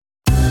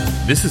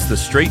This is the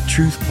Straight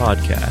Truth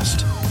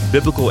Podcast,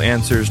 biblical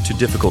answers to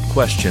difficult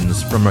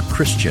questions from a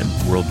Christian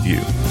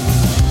worldview.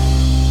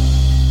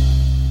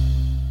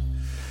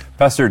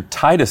 Pastor,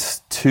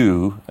 Titus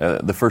 2,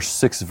 the first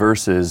 6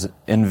 verses,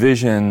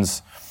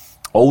 envisions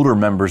older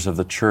members of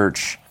the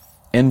church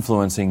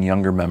influencing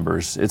younger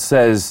members. It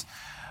says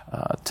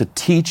to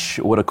teach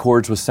what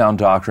accords with sound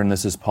doctrine.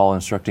 This is Paul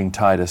instructing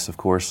Titus, of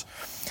course.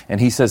 And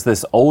he says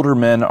this: older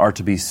men are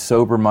to be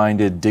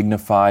sober-minded,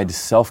 dignified,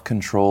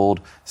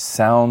 self-controlled,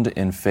 sound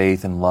in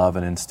faith and love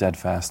and in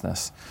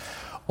steadfastness.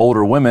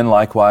 Older women,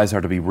 likewise,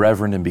 are to be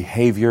reverent in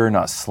behavior,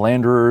 not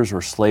slanderers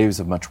or slaves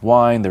of much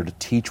wine. They're to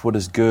teach what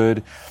is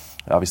good.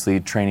 Obviously,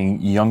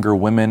 training younger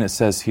women, it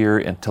says here,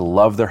 and to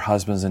love their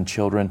husbands and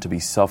children, to be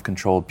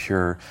self-controlled,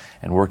 pure,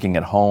 and working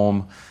at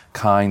home,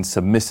 kind,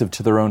 submissive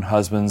to their own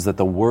husbands, that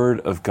the word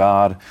of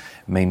God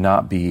may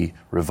not be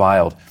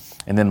reviled.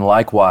 And then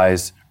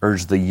likewise,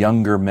 urge the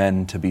younger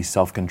men to be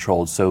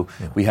self-controlled. So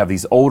we have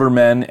these older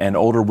men and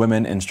older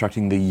women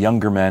instructing the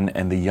younger men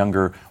and the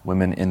younger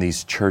women in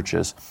these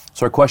churches.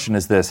 So our question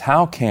is this: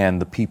 how can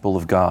the people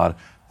of God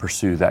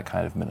pursue that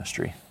kind of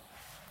ministry?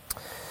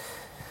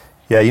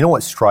 Yeah, you know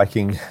what's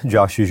striking,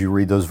 Josh, as you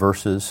read those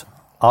verses?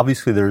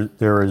 Obviously,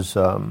 there's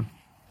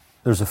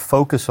a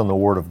focus on the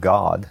Word of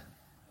God.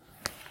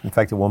 In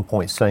fact, at one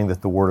point saying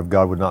that the Word of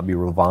God would not be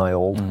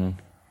reviled. Mm-hmm.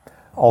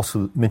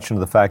 Also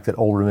mentioned the fact that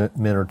older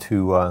men are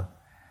to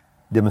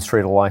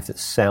demonstrate a life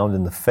that's sound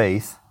in the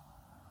faith.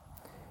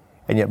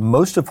 And yet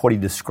most of what he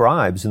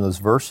describes in those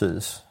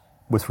verses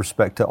with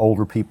respect to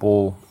older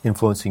people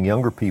influencing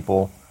younger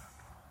people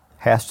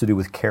has to do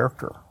with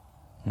character.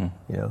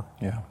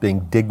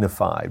 Being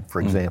dignified,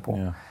 for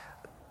example.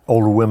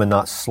 Older women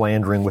not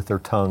slandering with their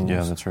tongues.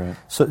 Yeah, that's right.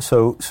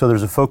 So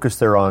there's a focus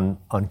there on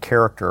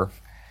character.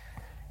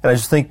 And I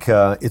just think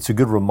it's a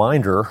good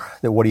reminder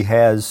that what he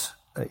has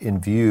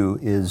in view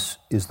is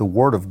the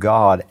Word of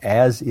God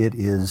as it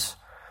is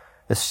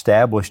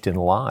established in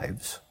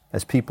lives,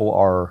 as people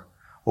are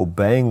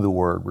obeying the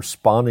Word,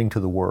 responding to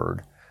the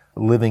Word,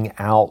 living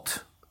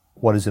out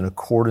what is in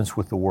accordance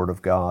with the Word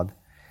of God,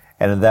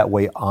 and in that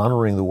way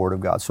honoring the Word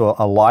of God. So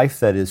a life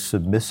that is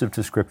submissive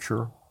to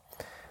Scripture,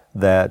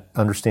 that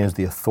understands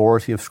the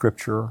authority of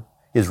Scripture,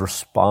 is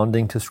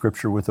responding to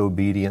Scripture with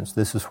obedience.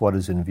 This is what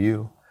is in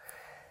view.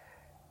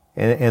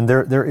 And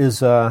there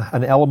is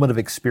an element of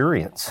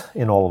experience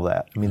in all of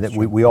that. I mean, that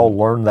we all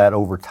learn that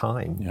over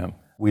time. Yeah.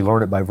 We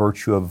learn it by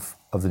virtue of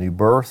the new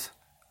birth.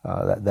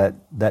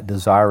 That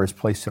desire is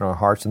placed in our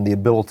hearts, and the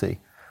ability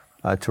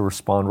to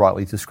respond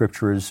rightly to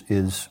Scripture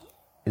is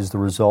the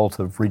result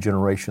of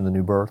regeneration, the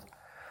new birth.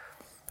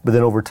 But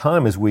then over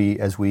time, as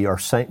we are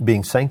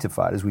being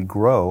sanctified, as we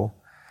grow,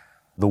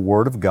 the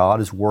Word of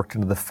God is worked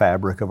into the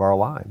fabric of our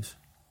lives.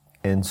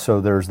 And so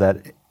there's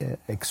that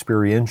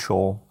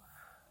experiential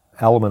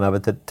element of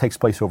it that takes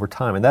place over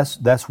time. And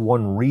that's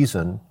one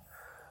reason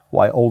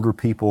why older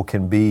people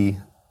can be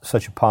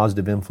such a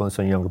positive influence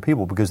on younger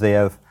people, because they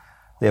have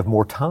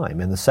more time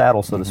in the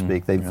saddle, so to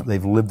speak.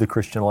 They've lived the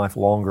Christian life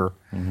longer,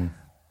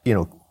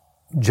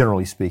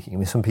 generally speaking. I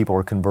mean, some people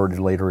are converted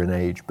later in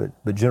age, but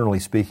generally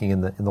speaking,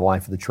 in the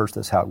life of the church,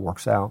 that's how it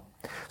works out.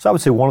 So I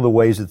would say one of the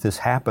ways that this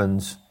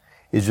happens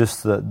is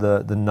just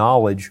the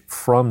knowledge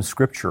from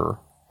Scripture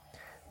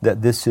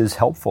that this is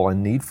helpful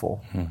and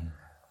needful. Mm-hmm.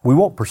 We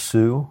won't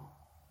pursue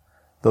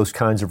those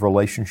kinds of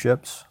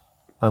relationships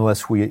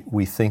unless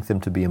we think them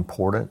to be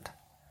important.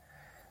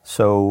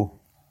 So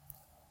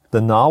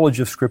the knowledge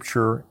of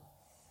Scripture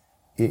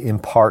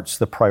imparts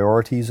the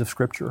priorities of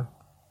Scripture.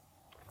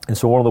 And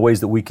so one of the ways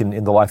that we can,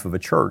 in the life of a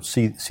church,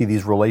 see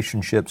these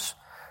relationships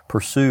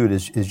pursued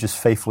is just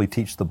faithfully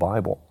teach the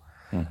Bible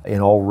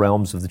in all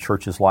realms of the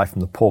church's life,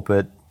 from the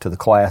pulpit to the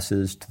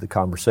classes to the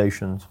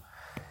conversations.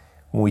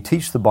 When we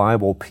teach the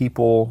Bible,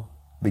 people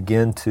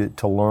begin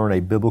to learn a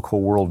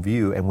biblical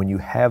worldview, and when you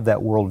have that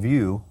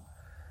worldview,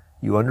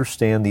 you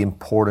understand the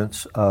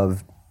importance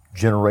of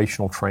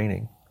generational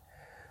training.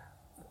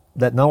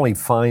 That not only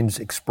finds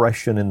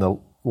expression in the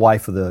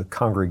life of the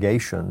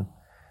congregation,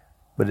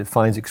 but it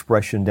finds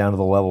expression down to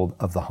the level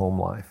of the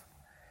home life.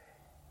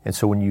 And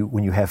so when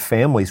you have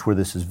families where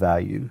this is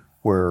valued,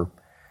 where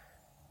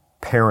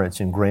parents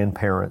and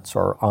grandparents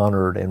are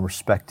honored and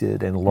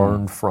respected and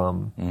learned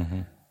from,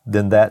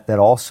 then that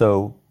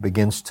also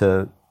begins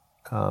to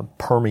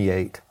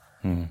permeate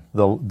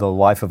the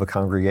life of a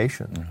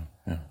congregation.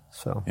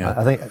 So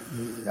I think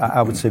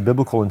I would say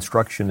biblical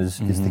instruction is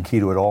the key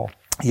to it all.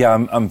 Yeah,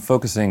 I'm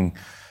focusing,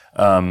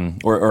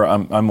 or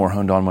I'm more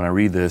honed on when I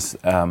read this,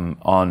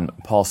 on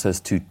Paul says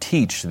to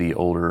teach the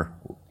older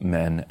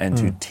men and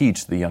to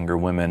teach the younger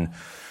women.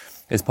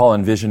 Is Paul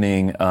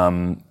envisioning,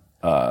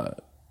 for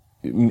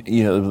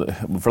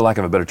lack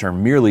of a better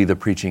term, merely the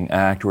preaching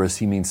act, or does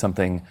he mean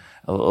something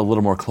a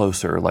little more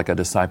closer, like a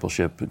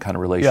discipleship kind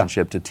of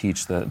relationship to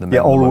teach the men?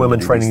 Yeah, older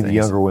women training the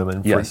younger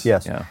women. Yes.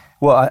 Yeah.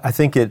 Well, I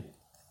think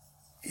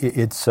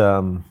it's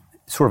sort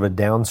of a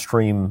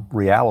downstream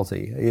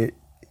reality.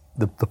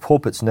 The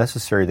pulpit's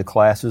necessary, the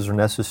classes are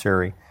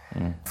necessary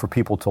for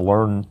people to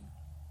learn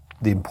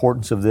the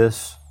importance of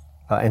this,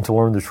 and to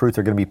learn the truth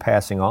they're going to be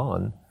passing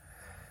on.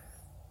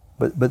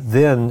 But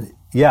then,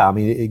 yeah, I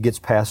mean, it gets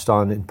passed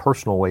on in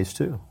personal ways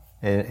too,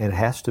 and it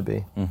has to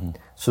be. Mm-hmm.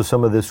 So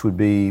some of this would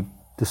be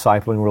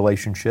discipling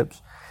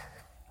relationships.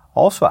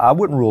 Also, I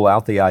wouldn't rule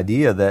out the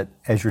idea that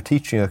as you're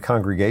teaching a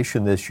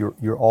congregation this,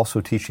 you're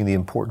also teaching the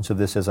importance of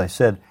this, as I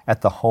said,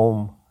 at the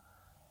home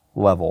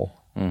level.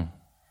 Mm.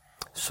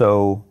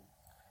 So,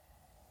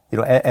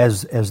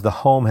 as the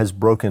home has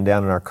broken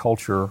down in our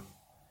culture,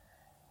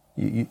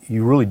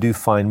 you really do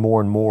find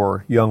more and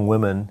more young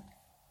women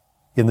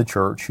in the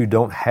church who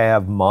don't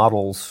have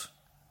models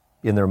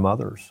in their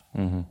mothers,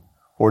 mm-hmm.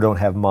 or don't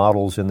have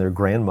models in their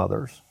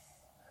grandmothers.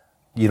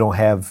 You don't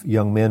have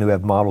young men who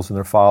have models in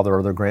their father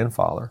or their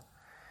grandfather.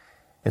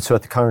 And so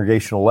at the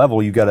congregational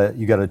level, you got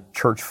a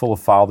church full of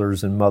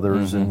fathers and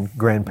mothers, mm-hmm. and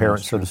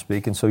grandparents, so to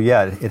speak. And so,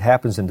 yeah, it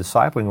happens in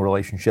discipling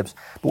relationships.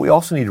 But we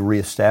also need to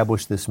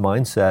reestablish this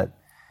mindset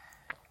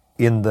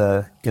in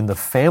the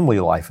family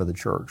life of the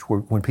church,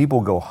 where when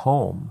people go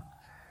home,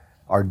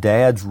 are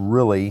dads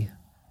really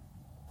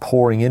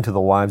pouring into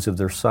the lives of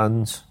their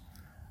sons?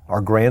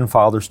 Are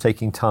grandfathers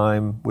taking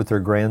time with their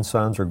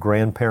grandsons, or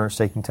grandparents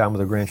taking time with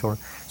their grandchildren?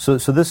 So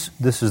this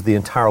is the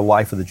entire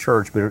life of the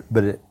church,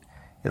 but it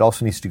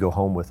also needs to go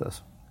home with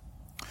us.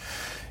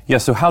 Yeah.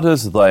 So how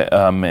does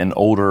an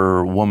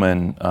older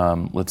woman,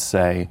 let's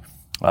say,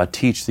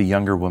 teach the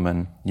younger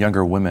women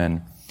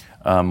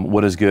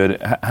what is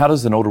good? How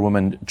does an older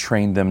woman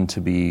train them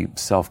to be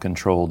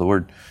self-controlled? The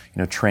word,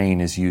 train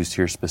is used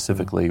here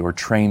specifically, or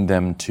train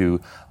them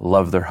to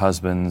love their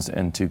husbands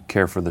and to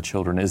care for the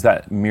children. Is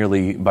that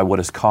merely by what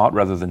is caught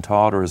rather than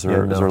taught, or is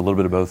there a little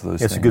bit of both of those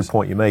things? It's a good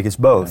point you make. It's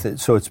both. Okay.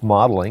 So it's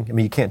modeling. I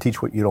mean, you can't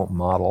teach what you don't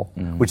model,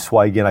 mm-hmm. which is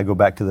why, again, I go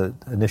back to the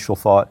initial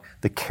thought,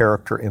 the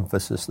character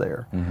emphasis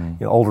there.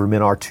 Mm-hmm. Older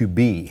men are to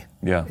be.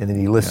 Yeah. And then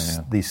he lists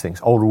these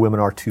things. Older women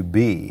are to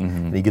be.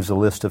 Mm-hmm. And he gives a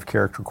list of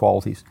character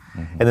qualities.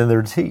 Mm-hmm. And then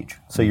they're to teach.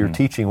 So mm-hmm. you're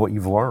teaching what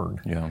you've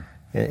learned. Yeah.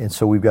 And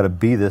so we've got to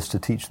be this to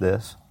teach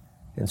this.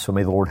 And so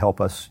may the Lord help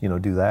us,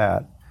 do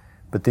that.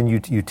 But then you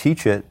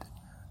teach it,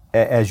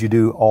 as you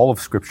do all of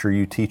Scripture,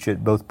 you teach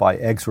it both by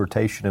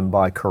exhortation and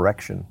by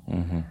correction.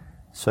 Mm-hmm.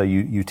 So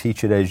you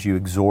teach it as you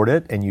exhort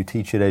it, and you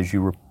teach it as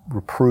you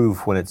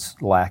reprove when it's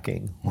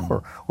lacking, mm-hmm.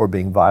 or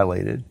being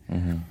violated.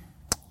 Mm-hmm.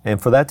 And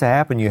for that to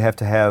happen, you have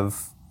to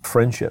have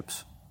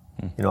friendships.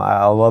 Mm-hmm.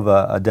 I love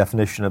a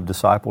definition of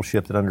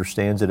discipleship that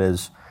understands it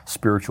as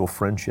spiritual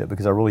friendship,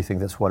 because I really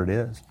think that's what it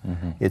is.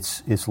 Mm-hmm.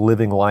 It's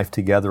living life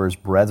together as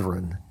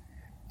brethren,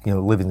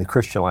 living the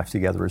Christian life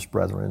together as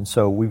brethren.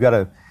 So we've got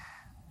to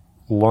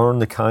learn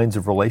the kinds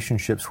of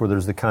relationships where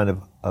there's the kind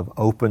of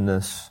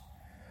openness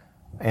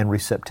and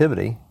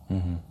receptivity,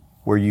 mm-hmm.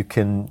 where you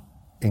can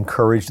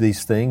encourage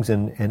these things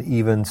and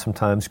even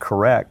sometimes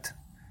correct,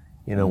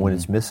 mm-hmm. when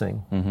it's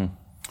missing. Mm-hmm.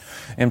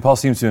 And Paul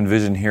seems to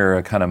envision here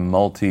a kind of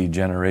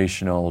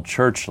multi-generational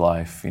church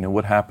life.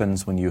 What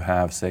happens when you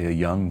have, say, a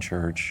young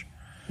church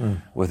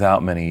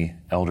without many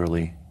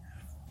elderly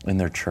in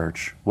their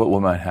church? What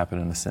might happen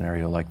in a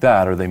scenario like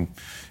that? Or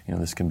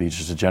this can be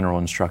just a general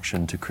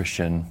instruction to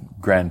Christian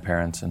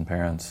grandparents and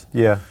parents.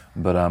 Yeah.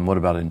 But what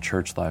about in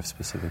church life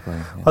specifically?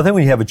 Yeah. I think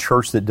when you have a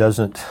church that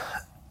doesn't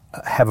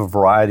have a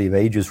variety of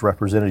ages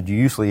represented, you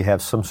usually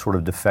have some sort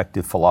of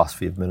defective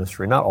philosophy of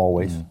ministry. Not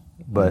always. Mm-hmm.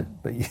 But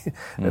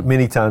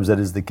many times that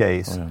is the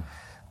case. Yeah.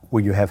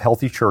 Where you have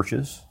healthy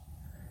churches,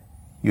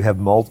 you have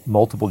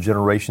multiple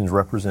generations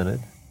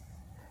represented,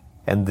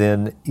 and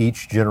then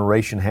each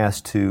generation has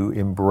to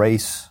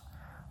embrace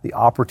the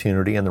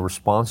opportunity and the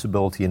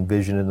responsibility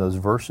envisioned in those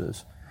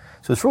verses.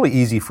 So it's really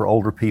easy for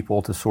older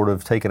people to sort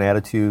of take an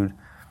attitude,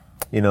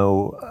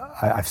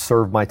 I've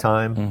served my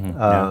time,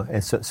 mm-hmm.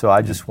 And so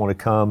I just want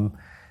to come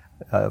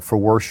for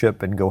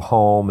worship and go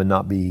home and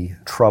not be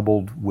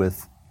troubled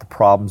with the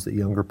problems that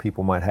younger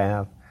people might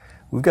have.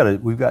 We've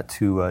got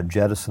to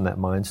jettison that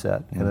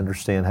mindset and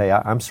understand, hey,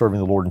 I'm serving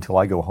the Lord until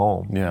I go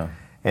home. Yeah.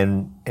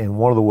 And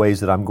one of the ways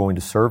that I'm going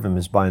to serve Him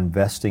is by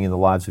investing in the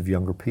lives of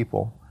younger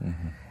people.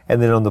 Mm-hmm.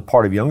 And then on the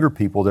part of younger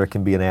people, there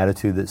can be an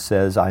attitude that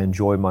says, I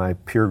enjoy my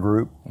peer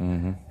group,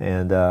 mm-hmm.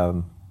 and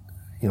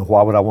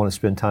why would I want to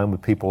spend time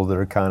with people that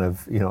are kind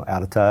of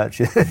out of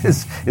touch?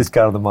 It's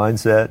kind of the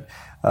mindset.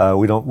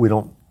 We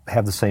don't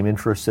have the same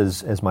interests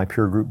as my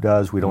peer group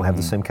does. We don't mm-hmm. have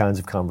the same kinds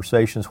of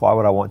conversations. Why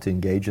would I want to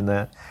engage in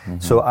that? Mm-hmm.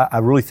 So I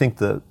really think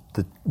the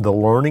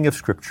learning of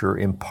Scripture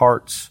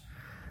imparts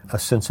a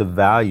sense of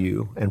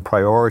value and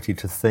priority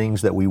to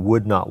things that we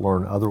would not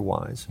learn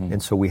otherwise. Mm-hmm.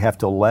 And so we have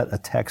to let a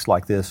text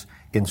like this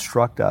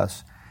instruct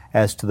us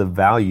as to the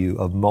value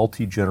of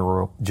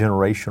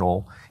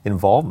multi-generational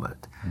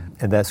involvement. Mm-hmm.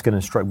 And that's going to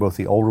instruct both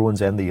the older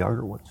ones and the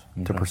younger ones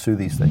to pursue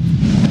these things.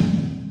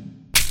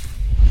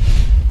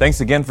 Thanks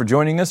again for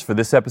joining us for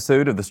this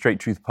episode of the Straight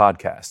Truth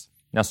Podcast.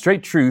 Now,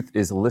 Straight Truth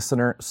is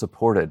listener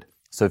supported.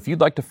 So if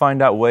you'd like to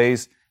find out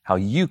ways how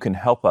you can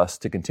help us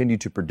to continue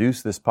to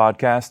produce this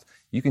podcast,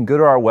 you can go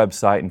to our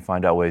website and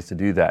find out ways to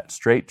do that,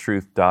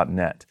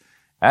 straighttruth.net.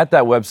 At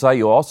that website,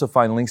 you'll also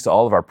find links to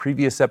all of our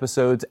previous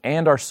episodes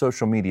and our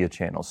social media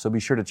channels, so be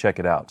sure to check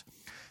it out.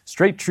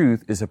 Straight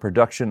Truth is a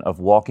production of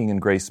Walking in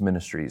Grace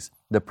Ministries,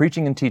 the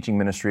preaching and teaching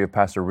ministry of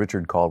Pastor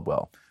Richard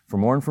Caldwell. For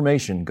more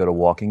information, go to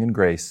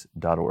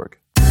walkingingrace.org.